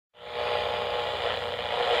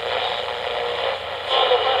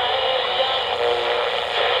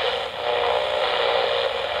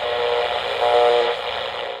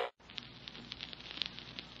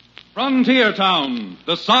Frontier Town,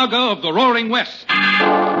 the saga of the Roaring West.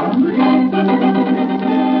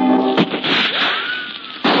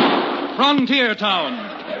 Frontier Town.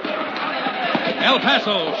 El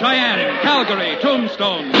Paso, Cheyenne, Calgary,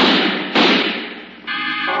 Tombstone.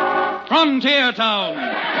 Frontier Town.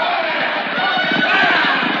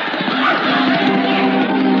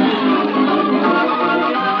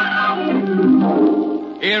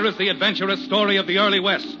 Here is the adventurous story of the early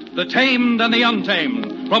West, the tamed and the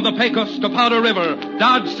untamed. From the Pecos to Powder River,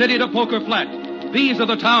 Dodge City to Poker Flat. These are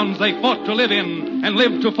the towns they fought to live in and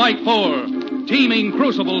lived to fight for. Teeming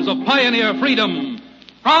crucibles of pioneer freedom.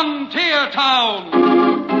 Frontier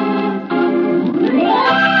Town!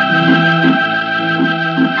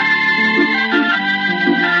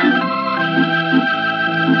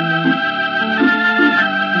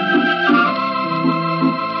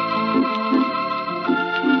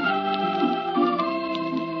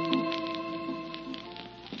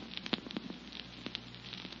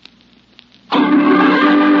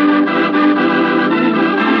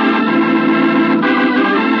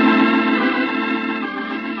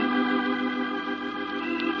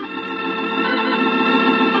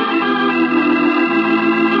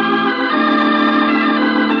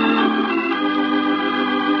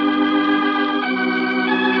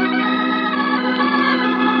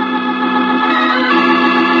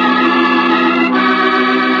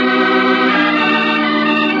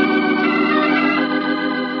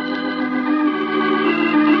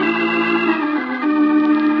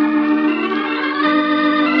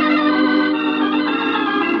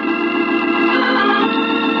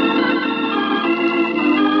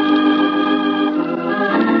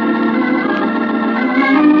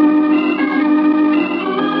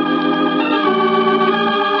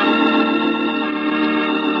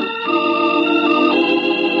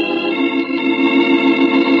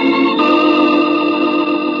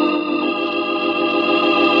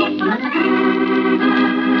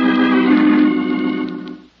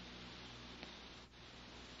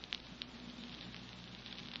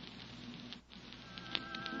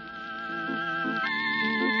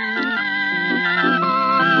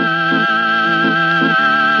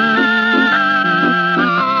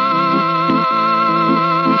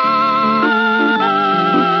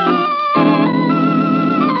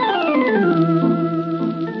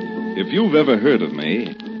 If you've ever heard of me,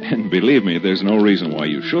 and believe me, there's no reason why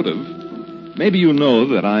you should have, maybe you know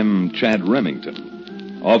that I'm Chad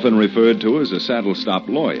Remington, often referred to as a saddle-stop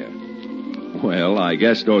lawyer. Well, I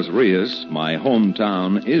guess Dos Rios, my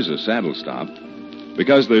hometown, is a saddle-stop,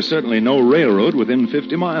 because there's certainly no railroad within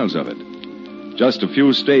 50 miles of it. Just a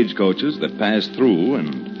few stagecoaches that pass through,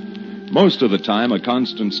 and most of the time a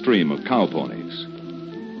constant stream of cow-ponies.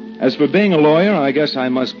 As for being a lawyer, I guess I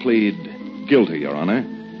must plead guilty, Your Honor,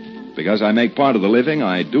 because I make part of the living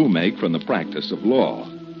I do make from the practice of law.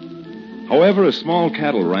 However, a small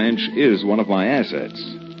cattle ranch is one of my assets.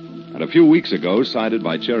 And a few weeks ago, cited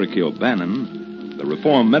by Cherokee O'Bannon, the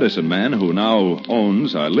reformed medicine man who now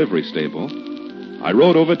owns our livery stable, I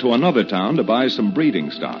rode over to another town to buy some breeding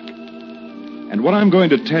stock. And what I'm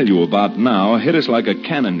going to tell you about now hit us like a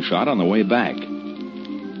cannon shot on the way back.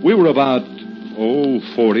 We were about,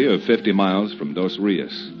 40 or 50 miles from Dos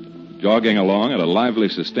Rios, jogging along at a lively,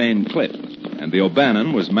 sustained clip, and the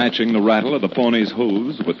O'Bannon was matching the rattle of the pony's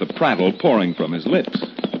hooves with the prattle pouring from his lips.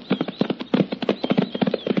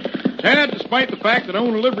 Ted, despite the fact that I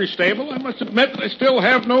own a livery stable, I must admit that I still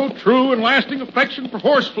have no true and lasting affection for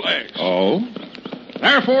horseflesh. Oh?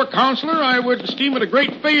 Therefore, Counselor, I would esteem it a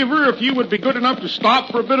great favor if you would be good enough to stop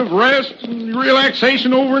for a bit of rest and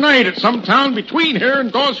relaxation overnight at some town between here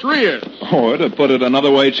and Dos Rios. Or, to put it another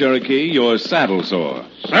way, Cherokee, you're saddle sore.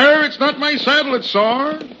 Sir, it's not my saddle that's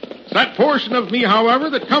sore. It's that portion of me, however,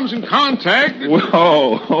 that comes in contact.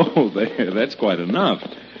 Whoa, there, that's quite enough.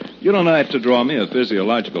 You don't have to draw me a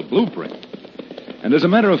physiological blueprint. And as a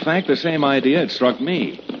matter of fact, the same idea had struck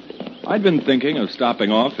me. I'd been thinking of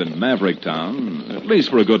stopping off in Maverick Town, at least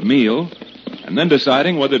for a good meal, and then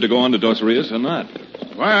deciding whether to go on to Dos Rios or not.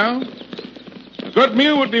 Well, a good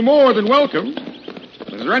meal would be more than welcome.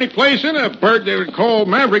 Is there any place in a burg they would call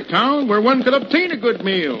Maverick Town where one could obtain a good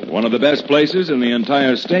meal? One of the best places in the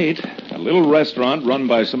entire state, a little restaurant run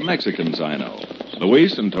by some Mexicans I know,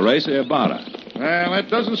 Luis and Teresa Ibarra. Well, that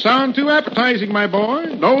doesn't sound too appetizing, my boy.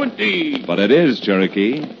 No, indeed. But it is,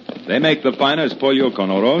 Cherokee. They make the finest pollo con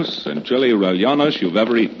arroz and chili rellenos you've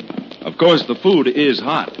ever eaten. Of course, the food is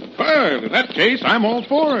hot. Well, in that case, I'm all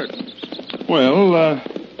for it. Well,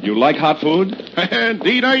 you like hot food?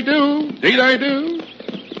 Indeed I do. Indeed I do.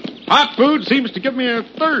 Hot food seems to give me a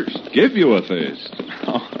thirst. Give you a thirst?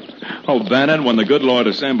 Oh, Bannon, when the good Lord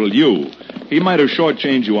assembled you, He might have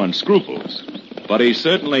shortchanged you on scruples, but he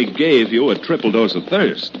certainly gave you a triple dose of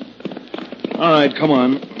thirst. All right, come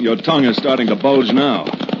on. Your tongue is starting to bulge now.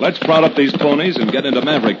 Let's prod up these ponies and get into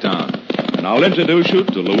Maverick Town. And I'll introduce you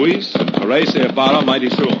to Luis and Teresa Ibarra mighty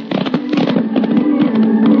soon.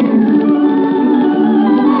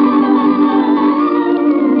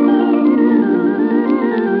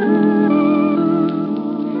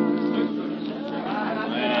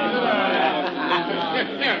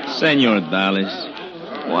 Senor Dallas,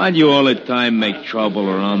 why do you all the time make trouble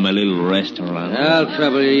around my little restaurant? I'll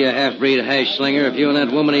trouble you, you half-breed hash slinger, if you and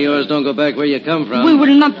that woman of yours don't go back where you come from. We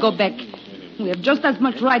will not go back. We have just as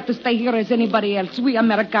much right to stay here as anybody else. We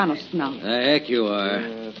Americanos now. The heck you are.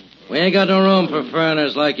 We ain't got no room for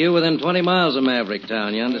foreigners like you within 20 miles of Maverick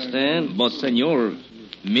Town, you understand? But, senor,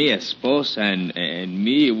 me esposa and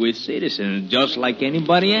me, we're citizens just like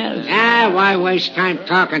anybody else. Why waste time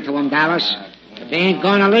talking to them, Dallas? If they ain't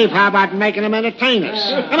going to leave, how about making them entertainers?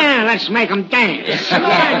 Come on, let's make them dance.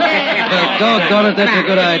 Doggone it, that's a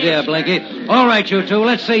good idea, Blinky. All right, you two,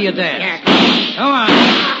 let's see you dance. Come on.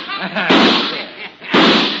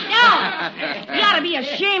 You ought to be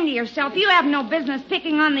ashamed of yourself. You have no business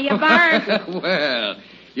picking on the Ibarras. Well,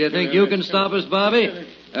 you think you can stop us, Bobby?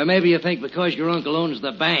 Or maybe you think because your uncle owns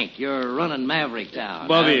the bank, you're running Maverick Town.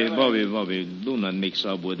 Bobby, do not mix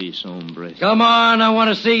up with these hombres. Come on, I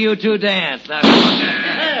want to see you two dance. Now,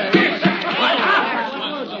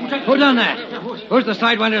 who done that? Who's the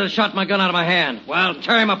sidewinder that shot my gun out of my hand? Well,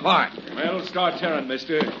 tear him apart. Well, start tearing,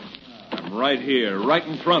 mister. I'm right here, right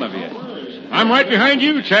in front of you. I'm right behind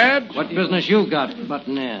you, Chad. What business you got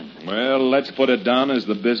butting in? Well, let's put it down as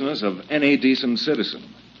the business of any decent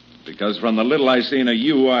citizen. Because from the little I seen of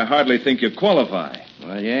you, I hardly think you qualify.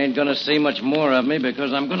 Well, you ain't going to see much more of me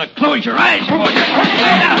because I'm going to close your eyes for you. Look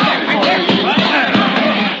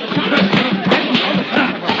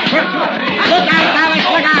out, Dallas,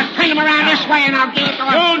 look out. Turn them around this way and I'll give it to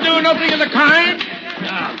them. Don't do nothing of the kind.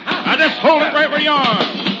 Now just hold it right where you are.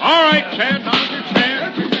 All right, Chad, now's your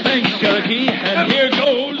chance. Thanks, Cherokee, and here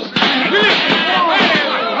goes.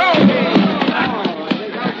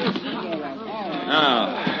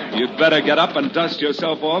 Now, you'd better get up and dust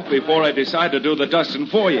yourself off before I decide to do the dusting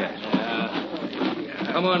for you.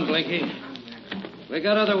 Come on, Blinky. We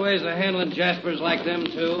got other ways of handling jaspers like them,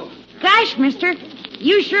 too. Gosh, mister,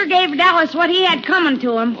 you sure gave Dallas what he had coming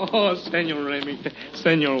to him. Oh, Senor Remington.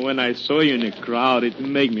 Senor, when I saw you in the crowd, it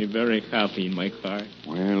made me very happy in my heart.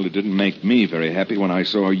 Well, it didn't make me very happy when I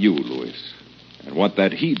saw you, Luis. And what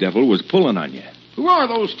that he-devil was pulling on you. Who are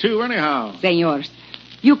those two, anyhow? Senors,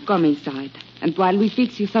 you come inside. And while we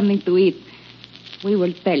fix you something to eat, we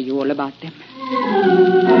will tell you all about them.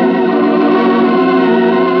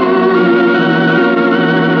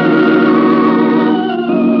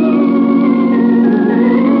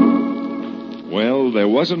 Well, there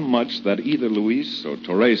wasn't much that either Luis or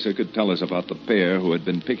Teresa could tell us about the pair who had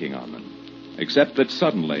been picking on them. Except that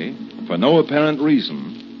suddenly, for no apparent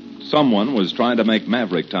reason, someone was trying to make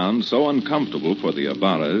Maverick Town so uncomfortable for the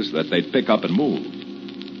Ibarras that they'd pick up and move.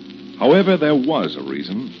 However, there was a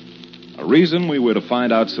reason we were to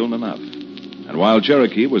find out soon enough. And while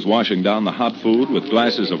Cherokee was washing down the hot food with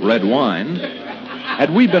glasses of red wine,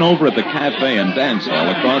 had we been over at the cafe and dance hall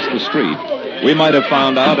across the street, we might have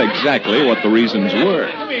found out exactly what the reasons were.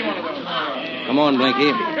 Come on,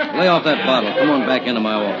 Blinky. Lay off that bottle. Come on back into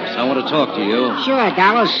my office. I want to talk to you. Sure,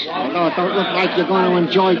 Dallas. Although it don't look like you're going to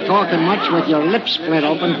enjoy talking much with your lips split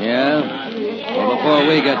open. Yeah? Well, before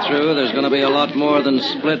we get through, there's going to be a lot more than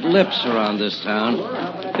split lips around this town.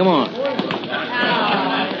 Come on.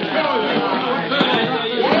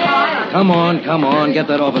 Come on. Get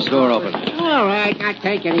that office door open. All right, now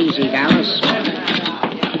take it easy, Dallas.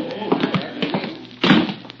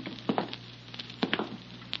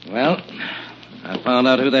 Well, I found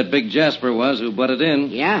out who that big Jasper was who butted in.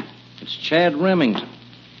 Yeah? It's Chad Remington,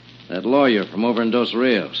 that lawyer from over in Dos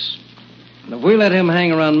Rios. And if we let him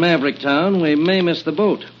hang around Maverick Town, we may miss the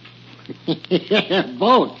boat.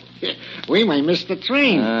 Boat? We may miss the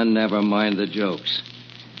train. Never mind the jokes.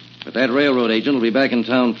 But that railroad agent will be back in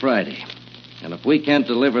town Friday. And if we can't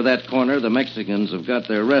deliver that corner the Mexicans have got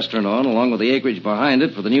their restaurant on, along with the acreage behind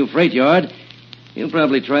it for the new freight yard, he'll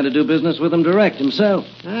probably try to do business with them direct himself.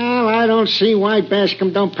 Well, I don't see why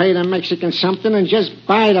Bascom don't pay the Mexicans something and just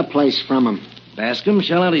buy the place from them. Bascom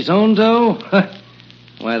shell out his own dough?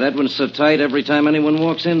 Why, that one's so tight every time anyone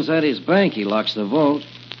walks inside his bank, he locks the vault.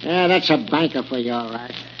 Yeah, that's a banker for you, all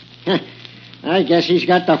right. I guess he's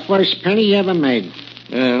got the first penny he ever made.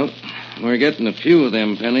 Well, we're getting a few of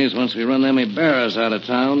them pennies once we run them Ibarras out of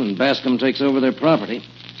town and Bascom takes over their property.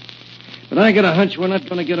 But I got a hunch we're not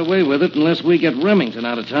going to get away with it unless we get Remington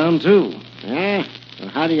out of town, too. Yeah? Well,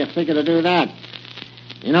 how do you figure to do that?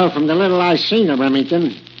 You know, from the little I seen of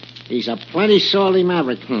Remington, he's a plenty salty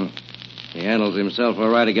maverick. He handles himself all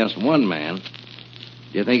right against one man.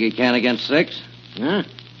 Do you think he can against 6? Huh?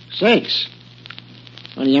 6?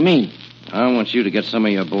 What do you mean? I want you to get some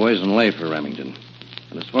of your boys and lay for Remington.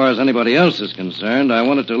 And as far as anybody else is concerned, I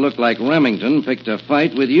want it to look like Remington picked a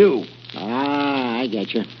fight with you. Ah, I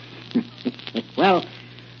get you. Well,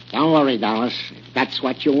 don't worry, Dallas. If that's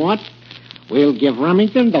what you want, we'll give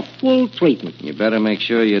Remington the full treatment. You better make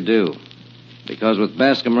sure you do. Because with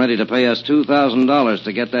Bascom ready to pay us $2,000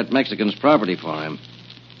 to get that Mexican's property for him,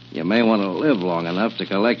 you may want to live long enough to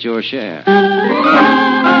collect your share.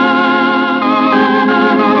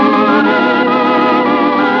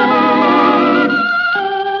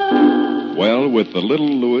 Well, with the little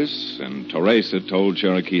Louis and Teresa told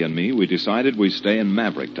Cherokee and me, we decided we'd stay in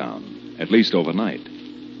Maverick Town, at least overnight,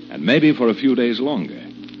 and maybe for a few days longer.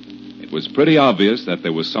 It was pretty obvious that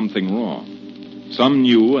there was something wrong. Some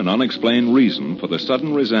new and unexplained reason for the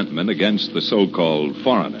sudden resentment against the so-called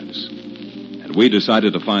foreigners. And we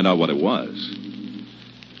decided to find out what it was.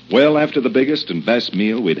 Well, after the biggest and best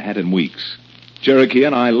meal we'd had in weeks, Cherokee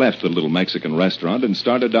and I left the little Mexican restaurant and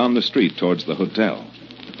started down the street towards the hotel.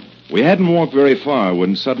 We hadn't walked very far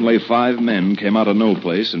when suddenly 5 men came out of no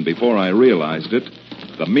place, and before I realized it,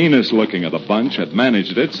 the meanest looking of the bunch had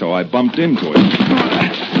managed it, so I bumped into him.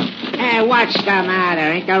 Hey, what's the matter?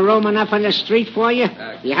 Ain't there room enough on the street for you?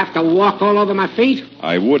 You have to walk all over my feet?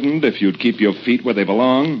 I wouldn't if you'd keep your feet where they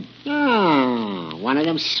belong. Oh, one of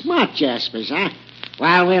them smart jaspers, huh?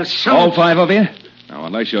 Well, we'll soon... All 5 of you? Now,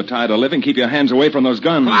 unless you're tired of living, keep your hands away from those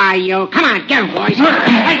guns. Why, you... Come on, get 'em, boys.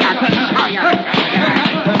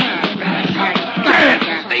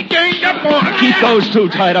 They ganged up on us. Keep those 2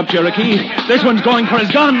 tied up, Cherokee. This one's going for his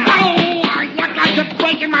gun. Oh, you guys are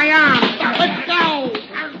breaking my arm. Let's go.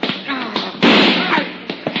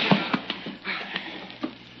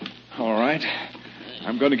 All right.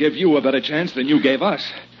 I'm going to give you a better chance than you gave us.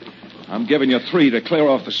 I'm giving you 3 to clear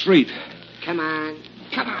off the street. Come on.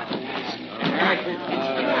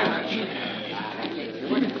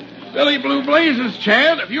 Billy Blue Blazes,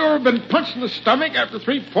 Chad, have you ever been punched in the stomach after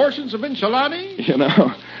 3 portions of enchilada? You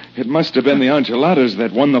know, it must have been the enchiladas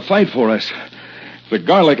that won the fight for us. The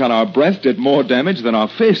garlic on our breath did more damage than our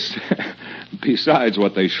fists. Besides,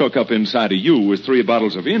 what they shook up inside of you was 3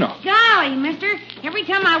 bottles of vino. Golly, mister. Every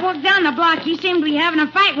time I walk down the block, you seem to be having a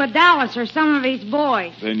fight with Dallas or some of his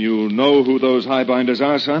boys. Then you know who those highbinders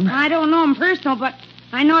are, son? I don't know them personal, but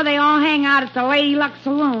I know they all hang out at the Lady Luck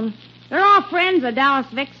Saloon. They're all friends of Dallas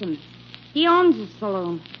Vixen. He owns the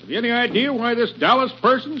saloon. Have you any idea why this Dallas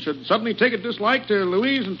person should suddenly take a dislike to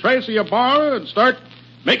Louise and Tracy Ibarra and start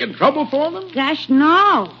making trouble for them? Gosh,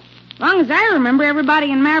 no. As long as I remember,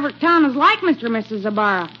 everybody in Maverick Town is like Mr. and Mrs.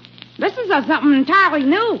 Ibarra. This is something entirely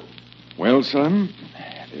new. Well, son,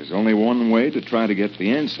 there's only one way to try to get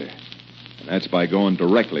the answer, and that's by going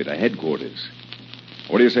directly to headquarters.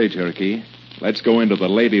 What do you say, Cherokee? Let's go into the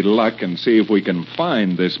Lady Luck and see if we can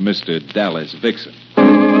find this Mr. Dallas Vixen.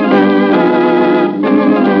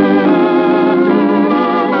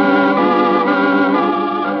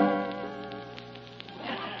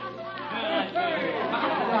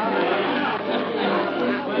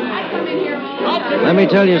 Let me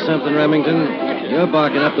tell you something, Remington. You're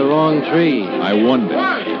barking up the wrong tree. I wonder.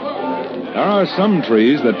 There are some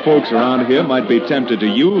trees that folks around here might be tempted to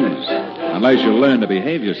use, unless you learn to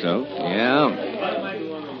behave yourself. Yeah.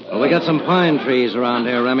 Well, we got some pine trees around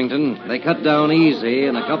here, Remington. They cut down easy,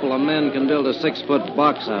 and a couple of men can build a 6-foot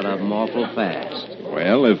box out of them awful fast.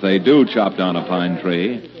 Well, if they do chop down a pine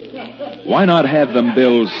tree, why not have them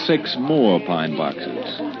build 6 more pine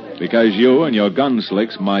boxes? Because you and your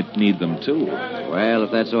gunslicks might need them, too. Well,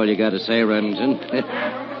 if that's all you got to say, Remington,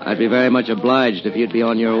 I'd be very much obliged if you'd be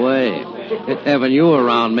on your way. Having you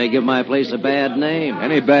around may give my place a bad name.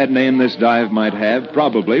 Any bad name this dive might have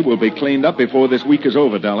probably will be cleaned up before this week is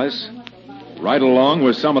over, Dallas. Right along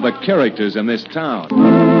with some of the characters in this town.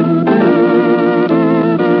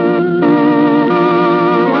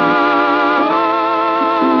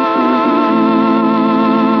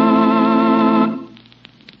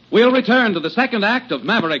 We'll return to the second act of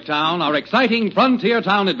Maverick Town, our exciting frontier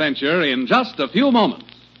town adventure, in just a few moments.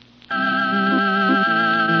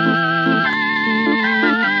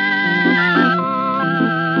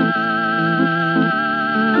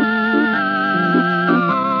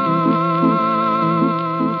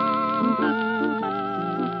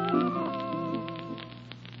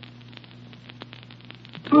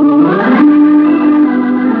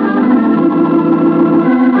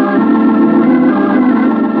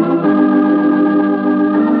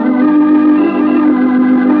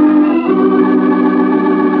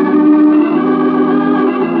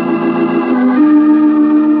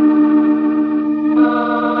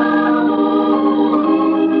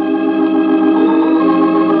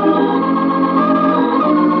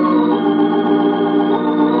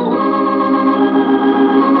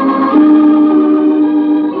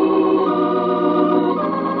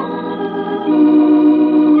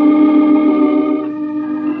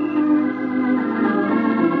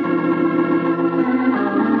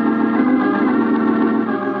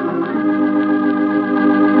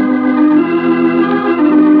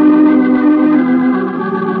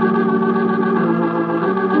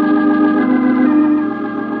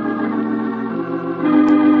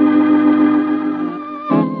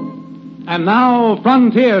 And now,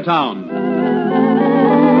 Frontier Town.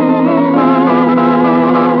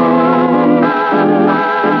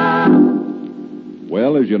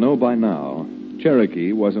 Well, as you know by now,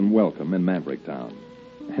 Cherokee wasn't welcome in Maverick Town.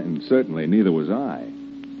 And certainly neither was I.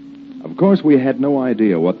 Of course, we had no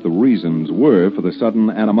idea what the reasons were for the sudden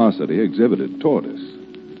animosity exhibited toward us.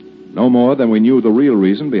 No more than we knew the real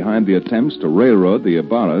reason behind the attempts to railroad the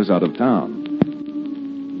Ibarras out of town.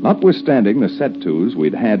 Notwithstanding the set-tos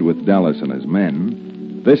we'd had with Dallas and his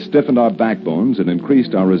men, this stiffened our backbones and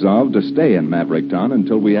increased our resolve to stay in Maverick Town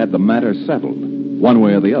until we had the matter settled, one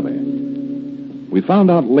way or the other. We found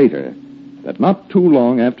out later that not too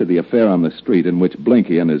long after the affair on the street in which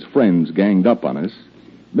Blinky and his friends ganged up on us,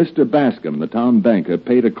 Mr. Bascom, the town banker,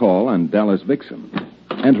 paid a call on Dallas Vixen,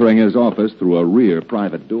 entering his office through a rear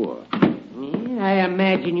private door. I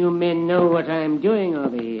imagine you men know what I'm doing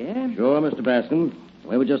over here. Sure, Mr. Bascom.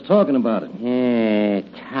 We were just talking about it.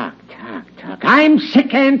 Talk. I'm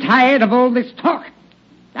sick and tired of all this talk.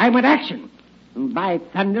 I want action. And by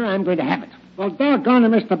thunder, I'm going to have it. Well, doggone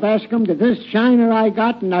it, Mr. Bascom. Did this shiner I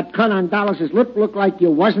got and that cut on Dallas's lip look like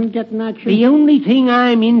you wasn't getting action? The only thing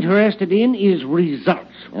I'm interested in is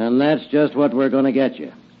results. And that's just what we're going to get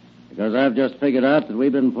you. Because I've just figured out that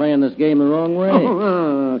we've been playing this game the wrong way.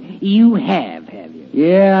 Oh, you have you?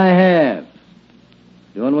 Yeah, I have.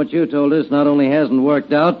 Doing what you told us not only hasn't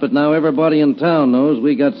worked out, but now everybody in town knows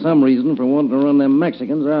we got some reason for wanting to run them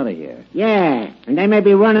Mexicans out of here. Yeah, and they may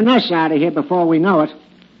be running us out of here before we know it.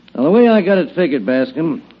 Well, the way I got it figured,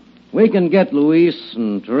 Bascom, we can get Luis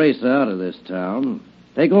and Teresa out of this town,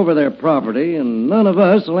 take over their property, and none of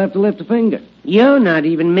us will have to lift a finger. You're not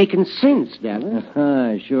even making sense, Dallas.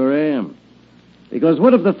 I sure am. Because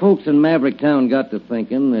what if the folks in Maverick Town got to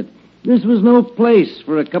thinking that this was no place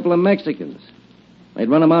for a couple of Mexicans? They'd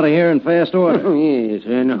run them out of here in fast order. Yes,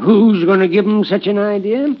 and who's going to give them such an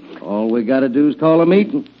idea? All we got to do is call a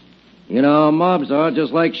meeting. You know how mobs are,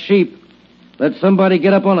 just like sheep. Let somebody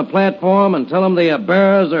get up on a platform and tell them the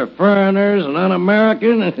Ibarras are foreigners and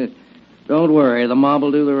un-American. Don't worry, the mob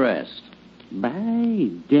will do the rest. By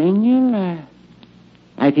Daniel,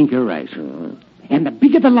 I think you're right. And the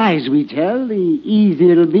bigger the lies we tell, the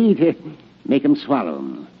easier it'll be to make them swallow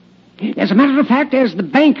them. As a matter of fact, as the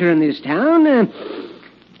banker in this town,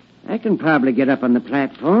 I can probably get up on the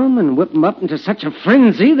platform and whip them up into such a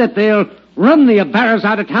frenzy that they'll run the Ibarras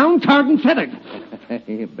out of town tarred and feathered.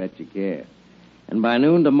 You bet you can. And by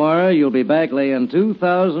noon tomorrow, you'll be back laying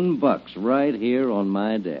 $2,000 right here on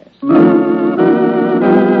my desk.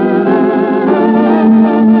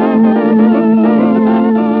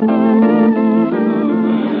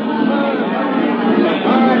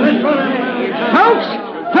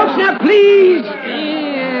 Folks, now, please.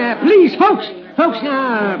 Please, folks,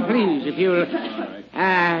 now, please, if you'll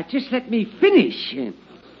just let me finish.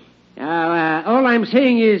 All I'm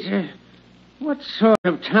saying is, what sort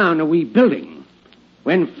of town are we building?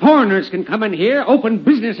 When foreigners can come in here, open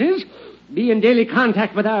businesses, be in daily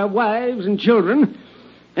contact with our wives and children,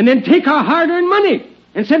 and then take our hard-earned money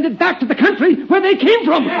and send it back to the country where they came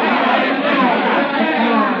from. Now,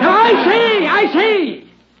 I say,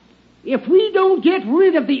 if we don't get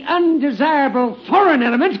rid of the undesirable foreign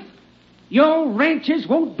element, your ranches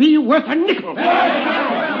won't be worth a nickel.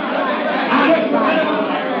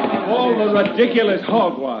 All the ridiculous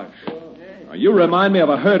hogwash. You remind me of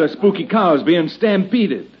a herd of spooky cows being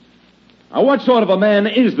stampeded. Now, what sort of a man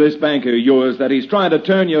is this banker of yours that he's trying to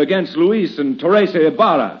turn you against Luis and Teresa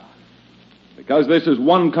Ibarra? Because this is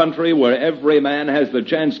one country where every man has the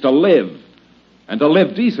chance to live, and to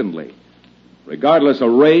live decently, regardless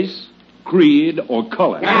of race, creed, or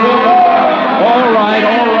color. All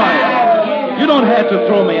right. You don't have to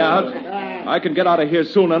throw me out. I can get out of here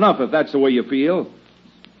soon enough if that's the way you feel.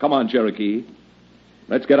 Come on, Cherokee.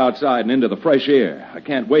 Let's get outside and into the fresh air. I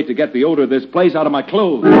can't wait to get the odor of this place out of my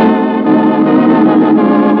clothes.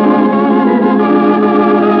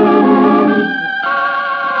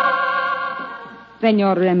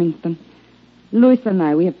 Senor Remington, Luis and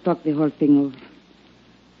I, we have talked the whole thing over.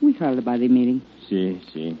 We heard about the meeting. See.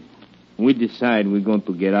 We decide we're going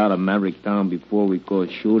to get out of Maverick Town before we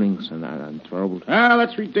cause shootings and trouble.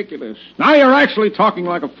 That's ridiculous. Now you're actually talking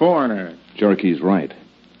like a foreigner. Cherokee's right.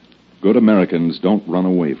 Good Americans don't run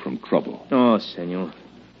away from trouble. Oh, senor.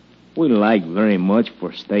 We like very much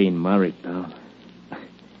for stay in Maverick Town.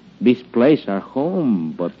 This place our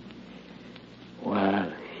home, but,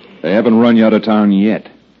 well... They haven't run you out of town yet.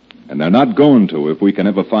 And they're not going to if we can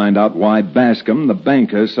ever find out why Bascom, the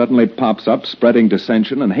banker, suddenly pops up spreading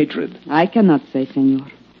dissension and hatred. I cannot say, senor.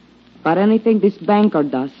 But anything this banker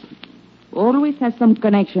does always has some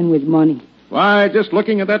connection with money. Why, just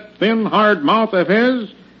looking at that thin, hard mouth of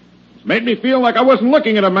his, Made me feel like I wasn't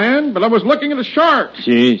looking at a man, but I was looking at a shark.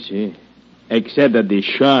 See. Except that the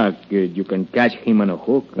shark, you can catch him on a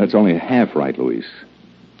hook. That's only half right, Luis.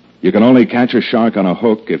 You can only catch a shark on a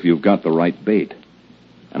hook if you've got the right bait.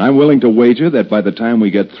 And I'm willing to wager that by the time we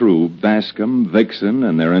get through, Bascom, Vixen,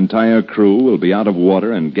 and their entire crew will be out of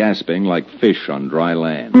water and gasping like fish on dry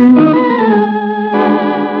land.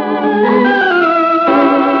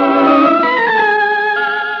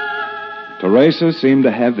 Teresa seemed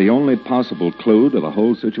to have the only possible clue to the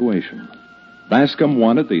whole situation. Bascom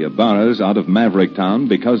wanted the Ibarras out of Maverick Town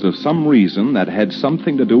because of some reason that had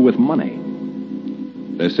something to do with money.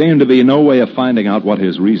 There seemed to be no way of finding out what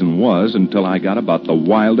his reason was until I got about the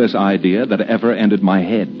wildest idea that ever entered my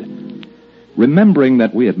head. Remembering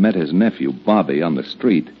that we had met his nephew, Bobby, on the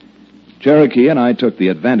street, Cherokee and I took the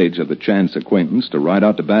advantage of the chance acquaintance to ride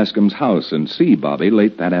out to Bascom's house and see Bobby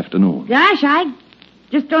late that afternoon. Gosh, I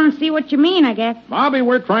just don't see what you mean, I guess. Bobby,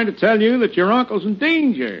 we're trying to tell you that your uncle's in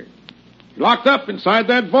danger. Locked up inside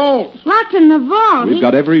that vault. Locked in the vault? We've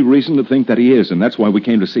got every reason to think that he is, and that's why we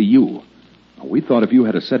came to see you. We thought if you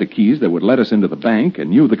had a set of keys that would let us into the bank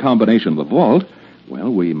and knew the combination of the vault,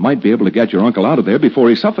 well, we might be able to get your uncle out of there before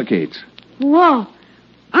he suffocates. Whoa.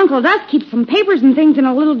 Uncle does keep some papers and things in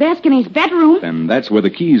a little desk in his bedroom. And that's where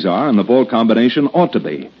the keys are, and the vault combination ought to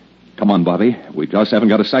be. Come on, Bobby. We just haven't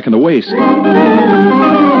got a second to waste.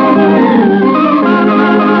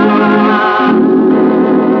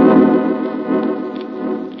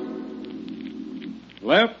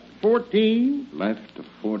 Left 14. Left to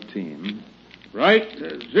 14. Right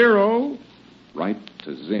 0. Right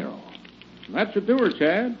to 0. That should do her,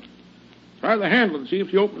 Chad. Try the handle and see if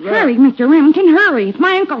she opens up. Hurry, Mr. Remington, hurry. If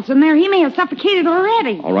my uncle's in there, he may have suffocated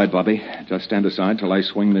already. All right, Bobby. Just stand aside till I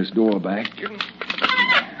swing this door back.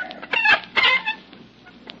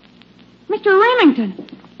 Mr. Remington,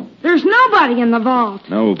 there's nobody in the vault.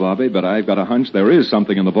 No, Bobby, but I've got a hunch there is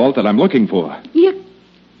something in the vault that I'm looking for.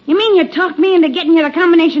 You mean you talked me into getting you the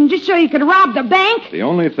combination just so you could rob the bank? The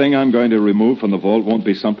only thing I'm going to remove from the vault won't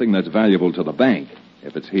be something that's valuable to the bank.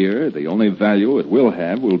 If it's here, the only value it will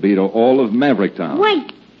have will be to all of Maverick Town.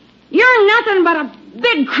 Wait, you're nothing but a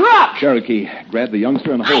big crook. Cherokee, grab the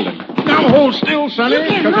youngster and hold him. Now hold still, Sonny,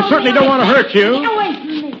 because I certainly don't want to hurt you. Get away from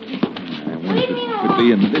me. I wonder if it could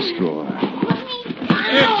be in this drawer.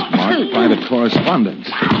 It's marked private correspondence.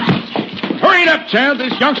 Hurry it up, Chad.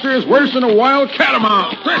 This youngster is worse than a wild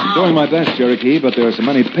catamount. I'm doing my best, Cherokee, but there are so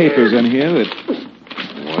many papers in here that...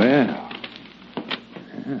 Well...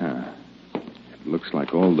 Yeah. It looks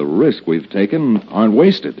like all the risk we've taken aren't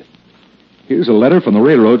wasted. Here's a letter from the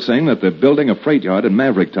railroad saying that they're building a freight yard in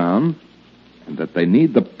Maverick Town and that they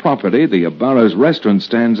need the property the Ibarra's restaurant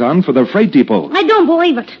stands on for their freight depot. I don't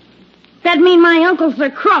believe it. That'd mean my uncle's the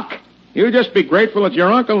crook. You just be grateful it's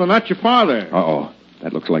your uncle and not your father. Uh-oh.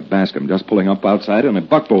 That looks like Bascom just pulling up outside in a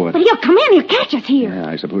buckboard. But he'll come in. He'll catch us here. Yeah,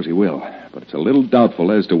 I suppose he will. But it's a little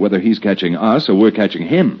doubtful as to whether he's catching us or we're catching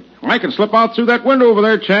him. I can slip out through that window over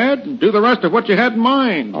there, Chad, and do the rest of what you had in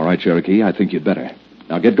mind. All right, Cherokee, I think you'd better.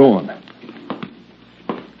 Now get going.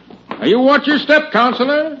 Now, you watch your step,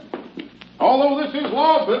 Counselor. Although this is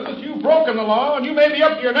law business, you've broken the law, and you may be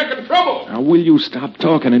up to your neck in trouble. Now, will you stop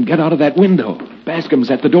talking and get out of that window? Bascom's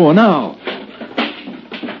at the door now.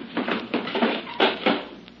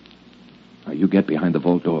 Now, you get behind the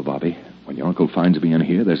vault door, Bobby. When your uncle finds me in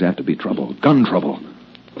here, there's apt to be trouble. Gun trouble.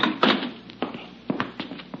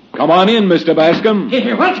 Come on in, Mr. Bascom.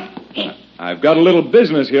 What? I've got a little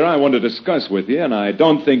business here I want to discuss with you, and I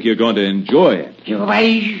don't think you're going to enjoy it.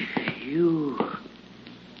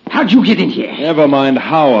 How'd you get in here? Never mind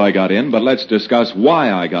how I got in, but let's discuss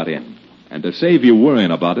why I got in. And to save you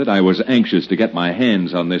worrying about it, I was anxious to get my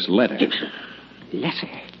hands on this letter. Letter?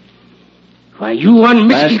 Why, you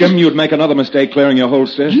unmistakable... Bascom, you'd make another mistake clearing your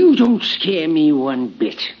holster. You don't scare me one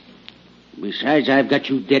bit. Besides, I've got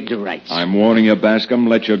you dead to rights. I'm warning you, Bascom,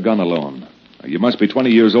 let your gun alone. You must be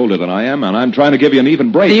 20 years older than I am, and I'm trying to give you an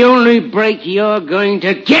even break. The only break you're going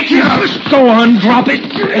to get... Go on, drop it.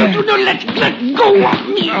 No, let go of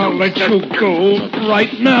me. I'll let you go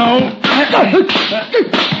right now.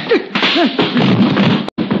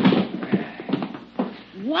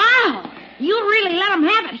 Wow. You really let him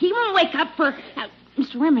have it. He won't wake up for...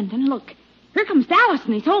 Mr. Remington, look. Here comes Dallas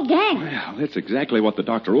and his whole gang. Well, that's exactly what the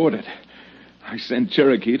doctor ordered. I sent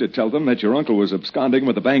Cherokee to tell them that your uncle was absconding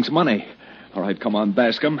with the bank's money. All right, come on,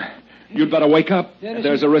 Bascom. You'd better wake up.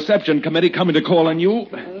 There's a reception committee coming to call on you.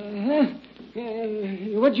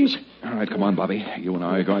 What'd you say? All right, come on, Bobby. You and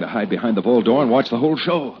I are going to hide behind the vault door and watch the whole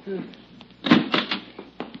show.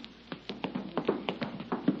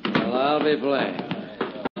 Well, I'll be blamed.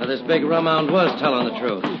 Now, this big rumhound was telling the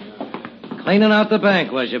truth. Cleaning out the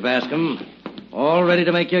bank, was you, Bascom? All ready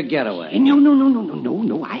to make your getaway. No.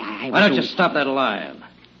 Why don't you stop that lying?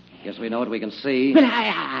 Guess we know what we can see. Well,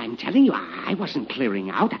 I'm telling you, I wasn't clearing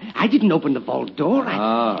out. I didn't open the vault door.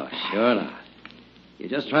 Oh, sure not. You're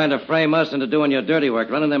just trying to frame us into doing your dirty work,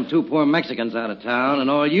 running them 2 poor Mexicans out of town, and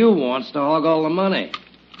all you want's to hog all the money.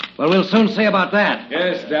 Well, we'll soon see about that.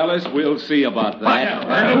 Yes, Dallas, we'll see about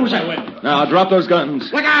that. Who's that? Now, drop those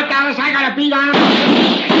guns. Look out, Dallas. I got a beat on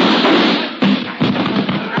him.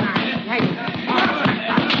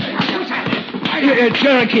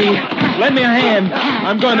 Cherokee, lend me a hand.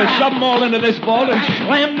 I'm going to shove them all into this vault and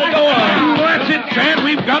slam the door. Well, that's it, Chad.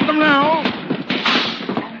 We've got them now.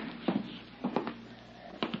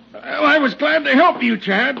 Well, I was glad to help you,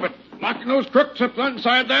 Chad, but locking those crooks up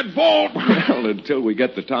inside that vault. Well, until we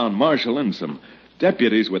get the town marshal and some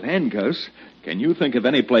deputies with handcuffs, can you think of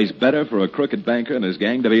any place better for a crooked banker and his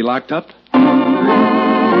gang to be locked up?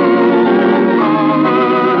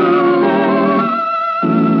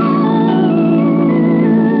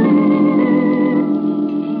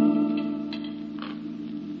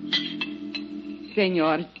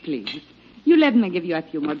 Senor, please. You let me give you a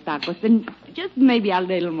few more tacos and just maybe a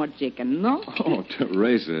little more chicken, no? Oh,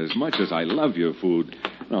 Teresa, as much as I love your food,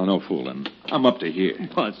 no fooling. I'm up to here.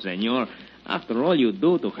 But, senor, after all you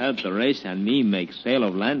do to help Teresa and me make sale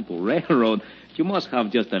of land to railroad, you must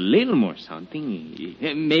have just a little more something.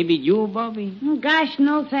 Maybe you, Bobby? Oh, gosh,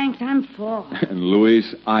 no thanks. I'm full. And,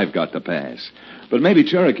 Luis, I've got to pass. But maybe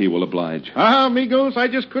Cherokee will oblige. Amigos, I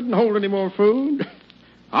just couldn't hold any more food.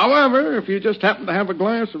 However, if you just happen to have a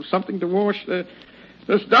glass of something to wash this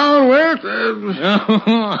down with...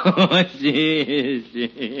 Oh,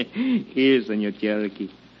 here, Senor Cherokee.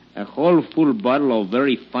 A whole full bottle of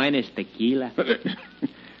very finest tequila.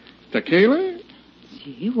 Tequila?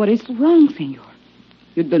 See, what is wrong, senor?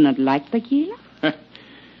 You do not like tequila?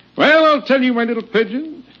 Well, I'll tell you, my little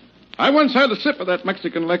pigeon. I once had a sip of that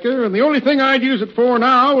Mexican liquor, and the only thing I'd use it for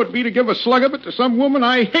now would be to give a slug of it to some woman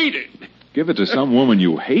I hated. Give it to some woman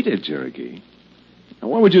you hated, Cherokee. Now,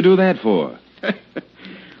 what would you do that for?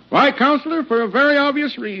 Why, Counselor, for a very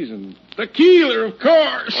obvious reason. Tequila, of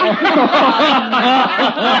course.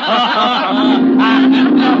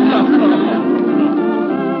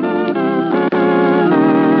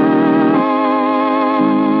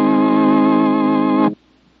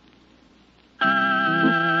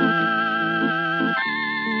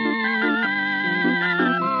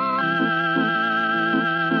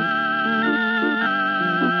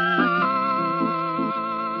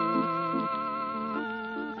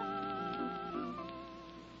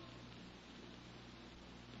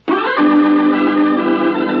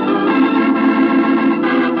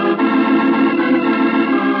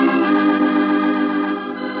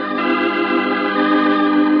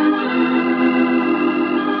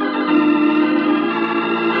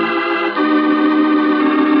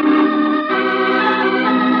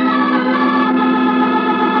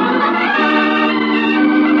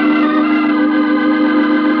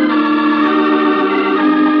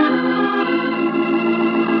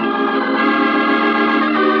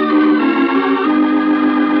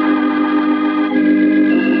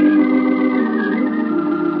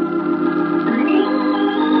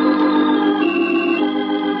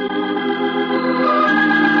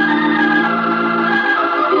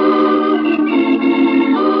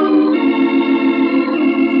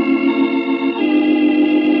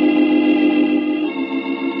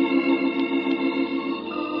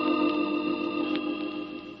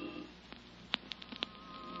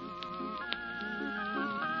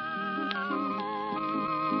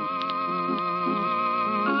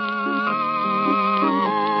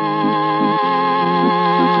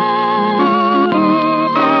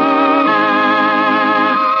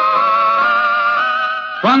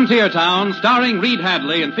 Frontier Town, starring Reed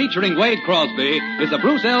Hadley and featuring Wade Crosby, is a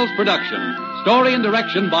Bruce Ells production. Story and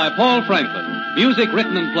direction by Paul Franklin. Music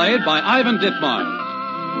written and played by Ivan Ditmars.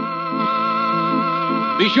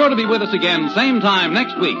 Be sure to be with us again same time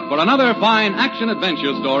next week for another fine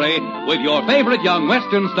action-adventure story with your favorite young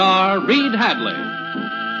Western star, Reed Hadley.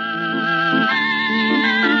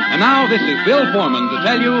 And now this is Bill Foreman to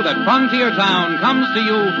tell you that Frontier Town comes to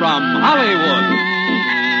you from Hollywood.